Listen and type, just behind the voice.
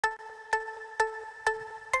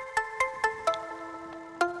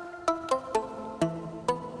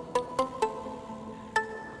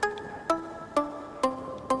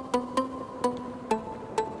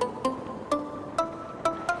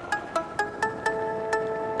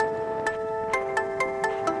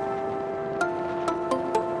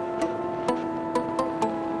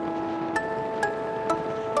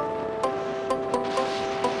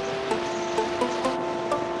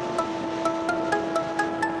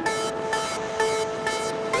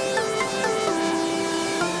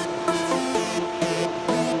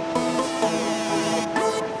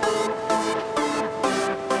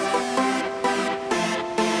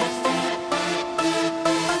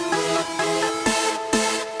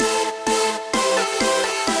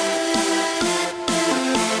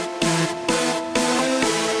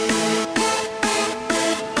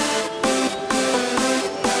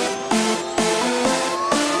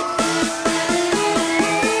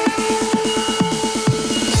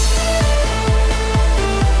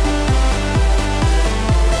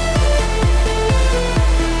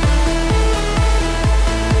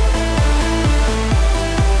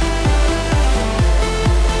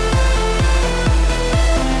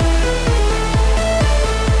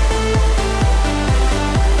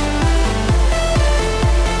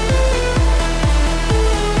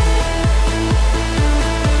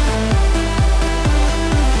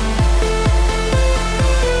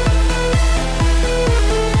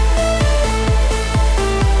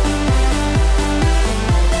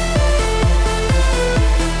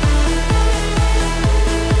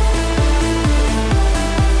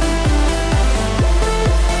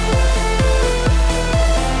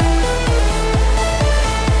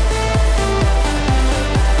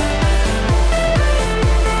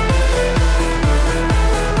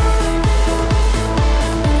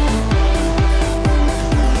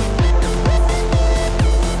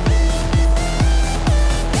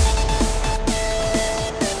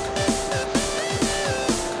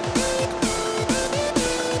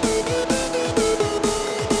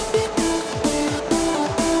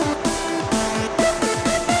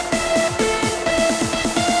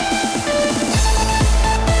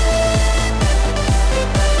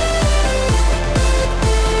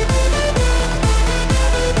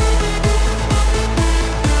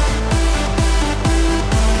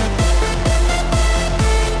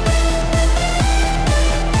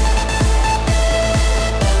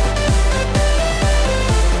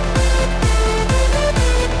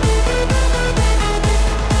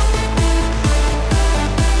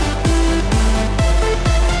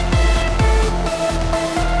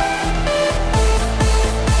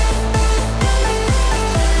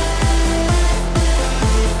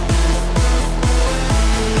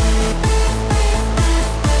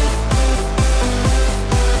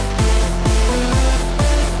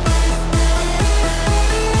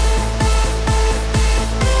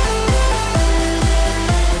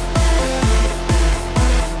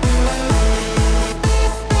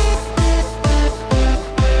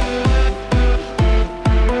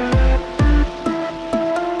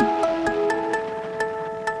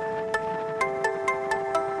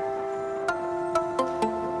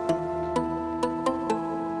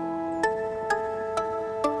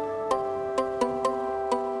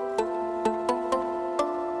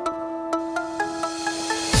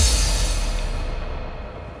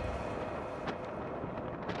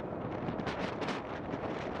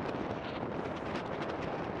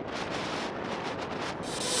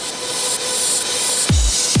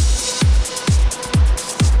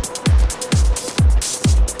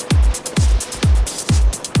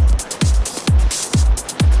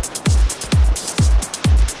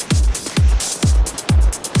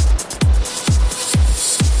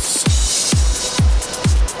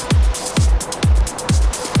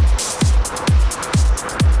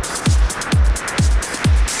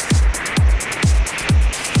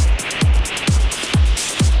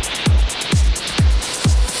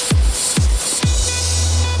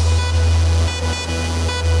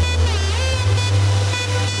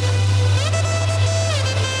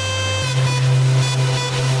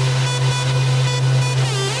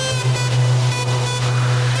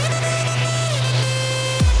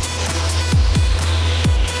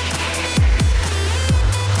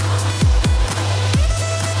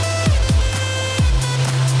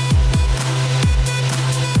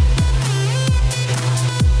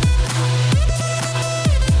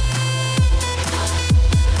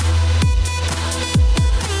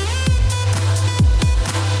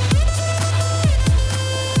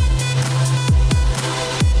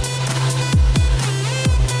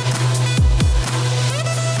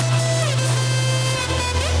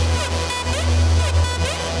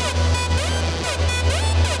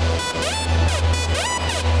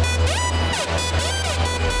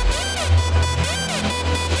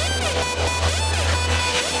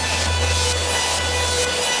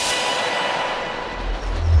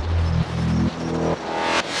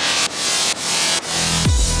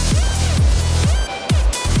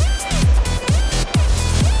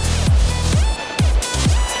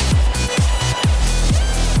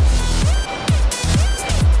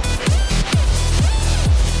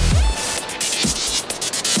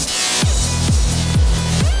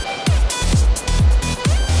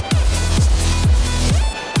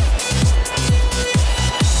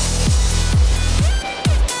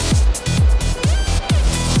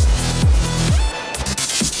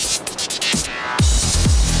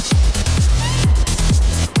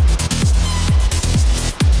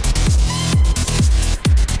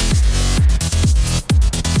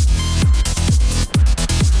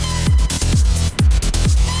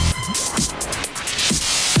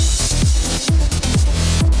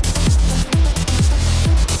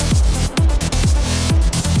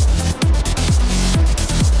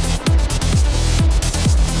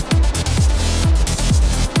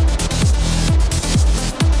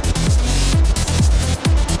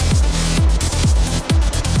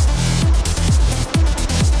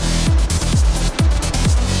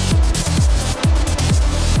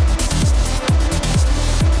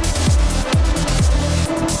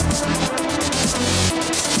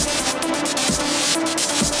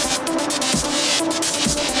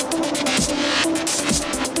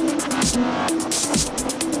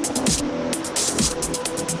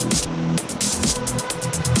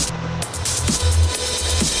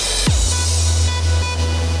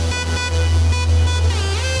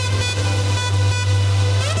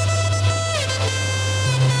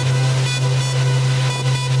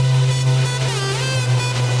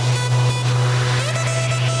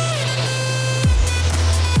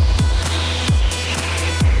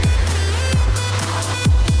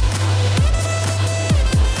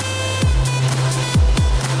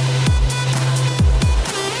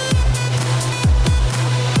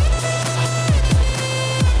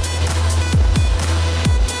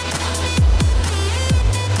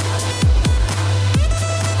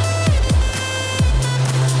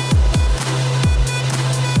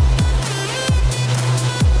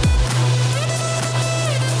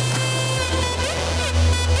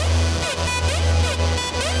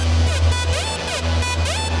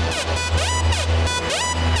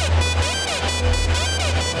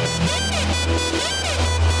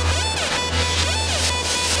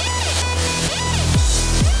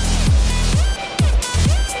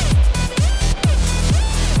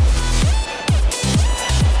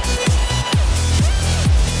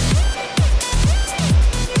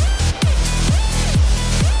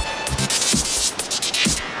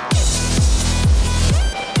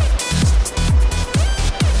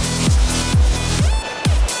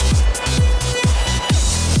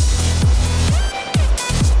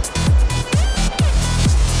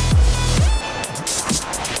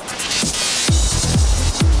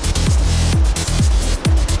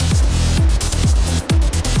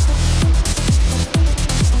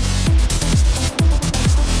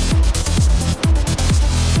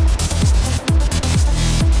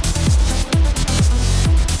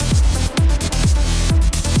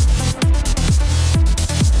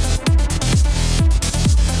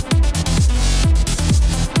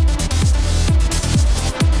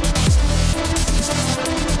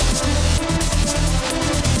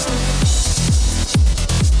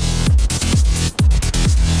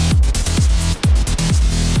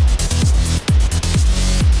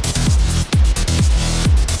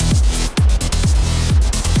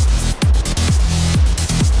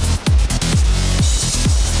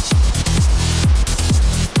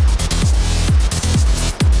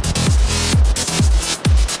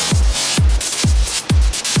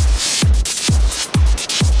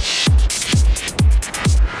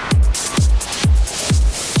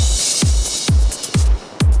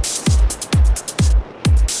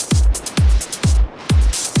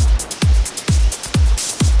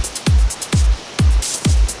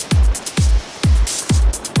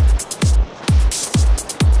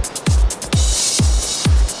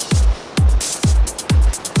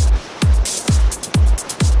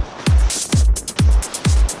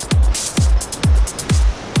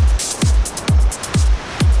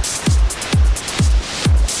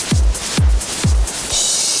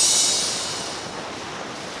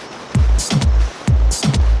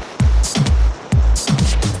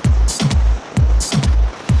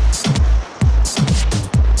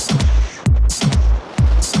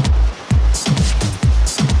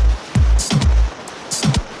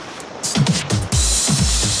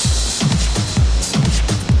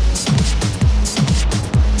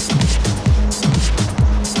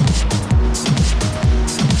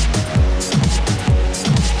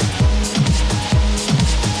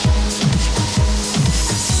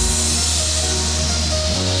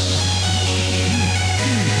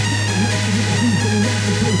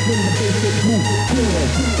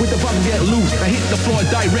get loose, I hit the floor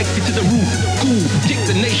directed to the roof. Cool, kick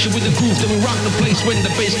the nation with the groove, then we rock the place when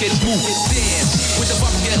the bass gets moved. Dance with the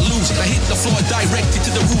vibe, get loose, I hit the floor directed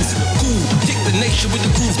to the roof. Cool, kick the nation with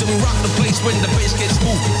the groove, then we rock the place when the bass gets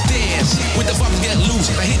moved. Dance with the vibe, get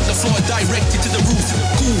loose, I hit the floor directed to the roof.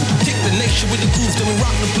 Cool, kick the nation with the groove, then we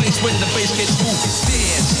rock the place when the bass gets moved.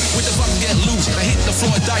 Dance with the vibe, get loose, I hit the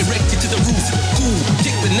floor directed to the roof. Cool,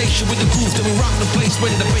 kick the nation with the groove, then we rock the place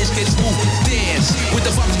when the bass gets moved. Dance with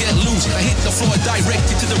the vibe, get loose, I hit the floor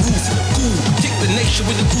directed to the roof. Cool, kick the nation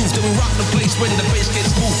with the groove, then we rock the place when the bass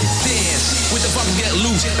gets moved. Dance with the vibe, get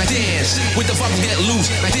loose, I dance with the vibe, get loose,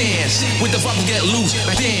 I dance with the vibe, get loose,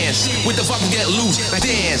 I dance with the vibe, get loose, I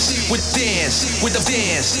dance with the dance with the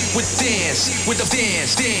dance with the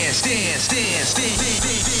dance, dance.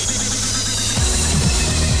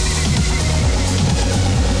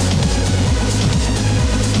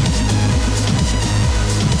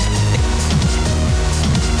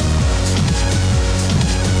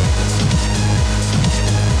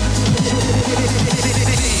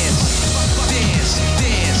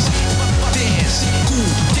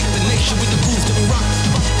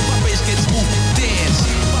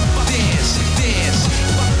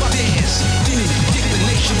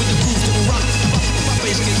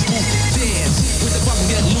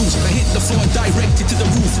 Directed to the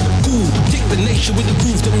roof, cool. Kick the nation with the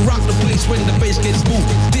groove, then we rock the place when the bass gets moved.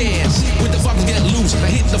 Dance with the vibe, get loose. I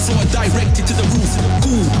hit the floor directed to the roof,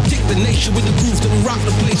 cool. Kick the nation with the groove, then we rock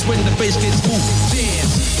the place when the bass gets moved.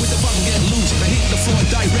 Dance with the vibe, get loose. I hit the floor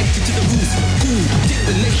directed to the roof, cool. Kick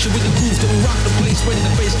the nation with the groove, then we rock the place when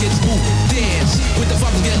the bass gets moved. Dance with the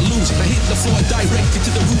vibe, get loose. I hit the floor directed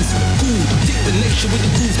to the roof, cool. Kick the nation with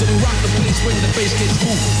the groove, then we rock the place when the bass gets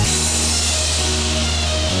moved.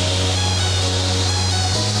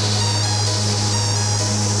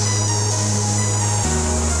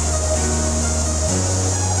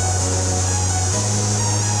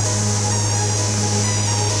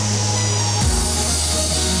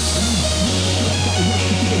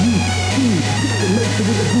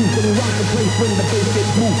 When the bass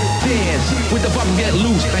gets moved, dance with the vibe, get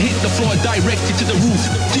loose. I hit the floor directed to the roof.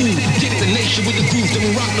 Cool, kick the nation with the groove, then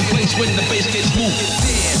we rock the place when the bass gets moved.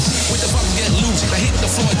 Dance with the vibe, get loose. I hit the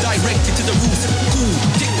floor directed to the roof. Cool,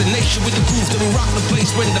 kick the nation with the groove, then we rock the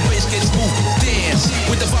place when the bass gets moved. Dance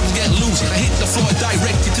with the vibe, get loose. I hit the floor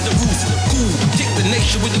directed to the roof. Cool, kick the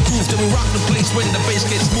nation with the groove, then we rock the place when the bass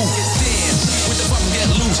gets moved. Dance with the vibe, get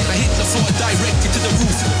loose. I hit the floor directed to the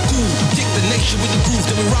roof. Cool, kick the nation with the groove,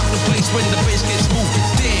 then we rock the place when the bass gets moved.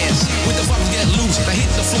 Dance with the vibe, get loose. I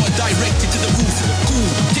hit the floor directed to the roof. Cool,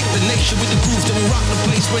 kick the nation with the groove, then we rock the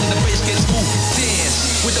place when the bass gets moved.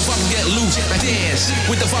 Dance with the vibe, get loose. I dance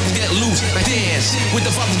with the vibe, get loose. I dance with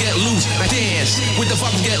the vibe, get loose. I dance with the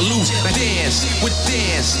vibe, get loose. I dance with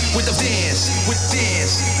dance with the dance with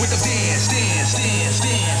dance with the dance, dance.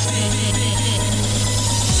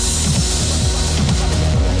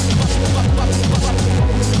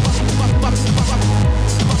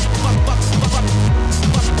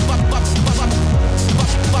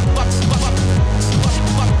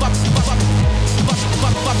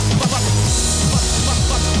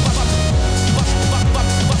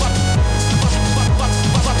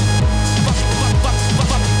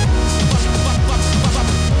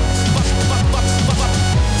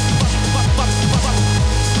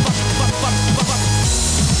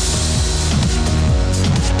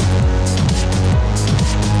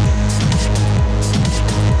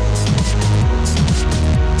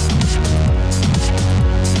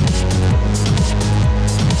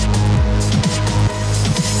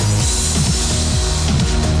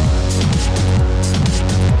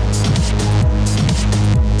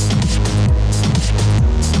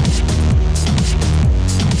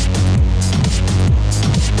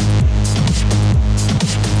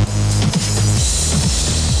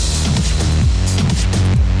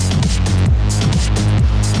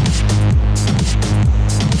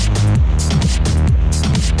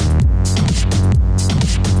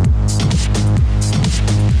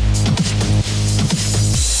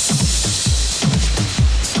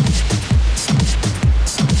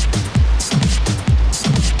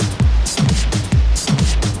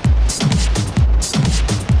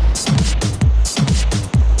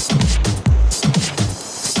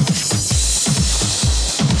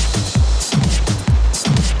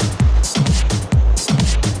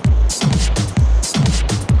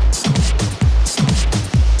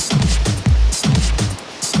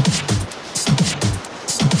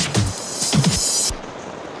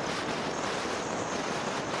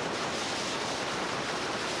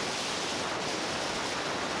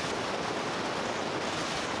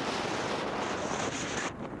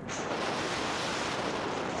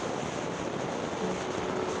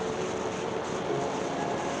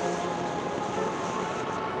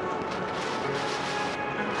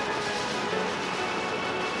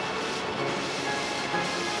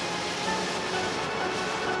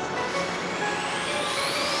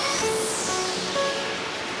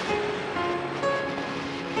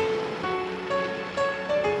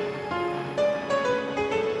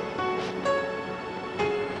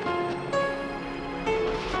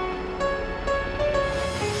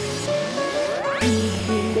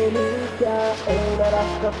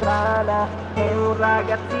 razza strana, è un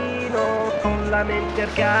ragazzino con la mente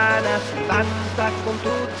arcana, si vanta con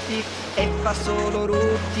tutti e fa solo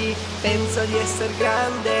rutti, pensa di essere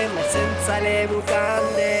grande ma è senza le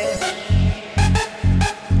mutande.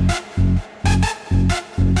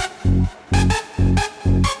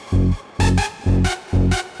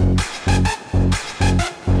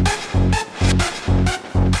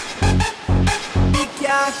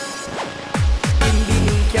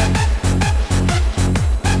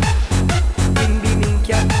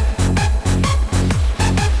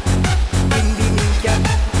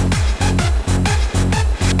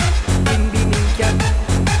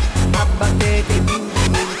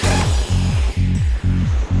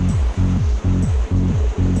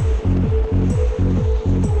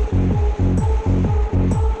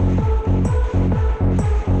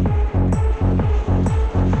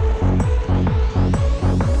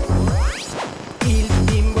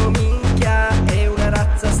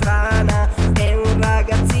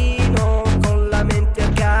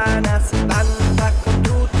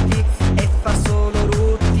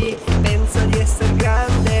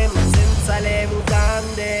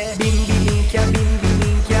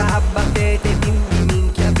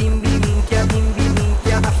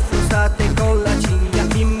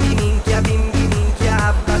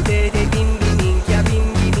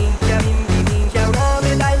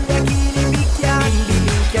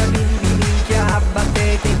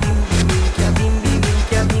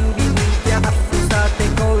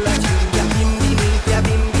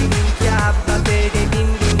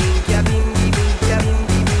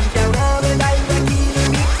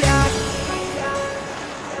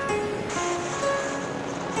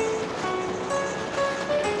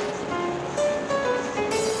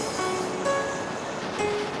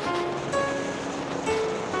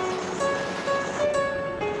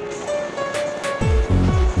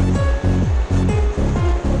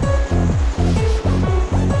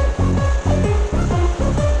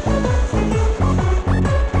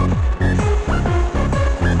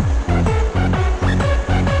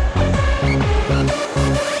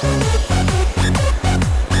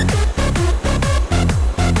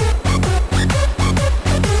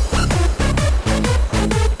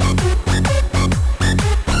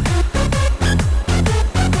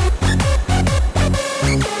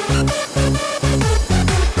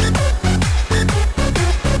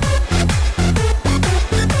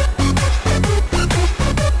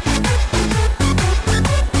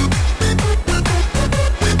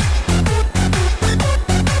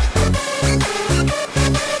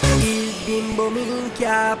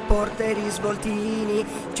 Porta i risvoltini,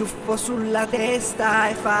 ciuffo sulla testa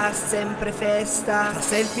e fa sempre festa. Fa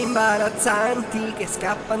selfie imbarazzanti che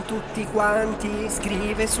scappano tutti quanti,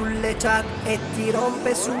 scrive sulle chat e ti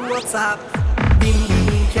rompe su WhatsApp. Bimbi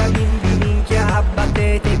minchia,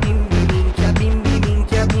 battete bimbi minchia,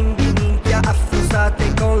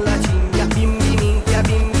 affusate con la cinghia. Bimbi minchia,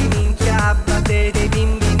 battete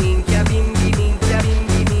bimbi minchia,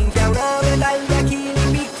 una medaglia chi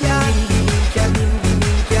li picchia.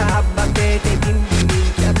 Battete bimbi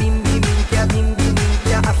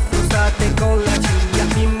minchia, affusate con la cinghia.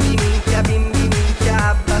 Bimbi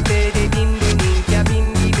minchia, battete bimbi minchia,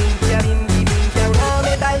 una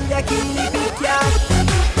medaglia chi li picchia.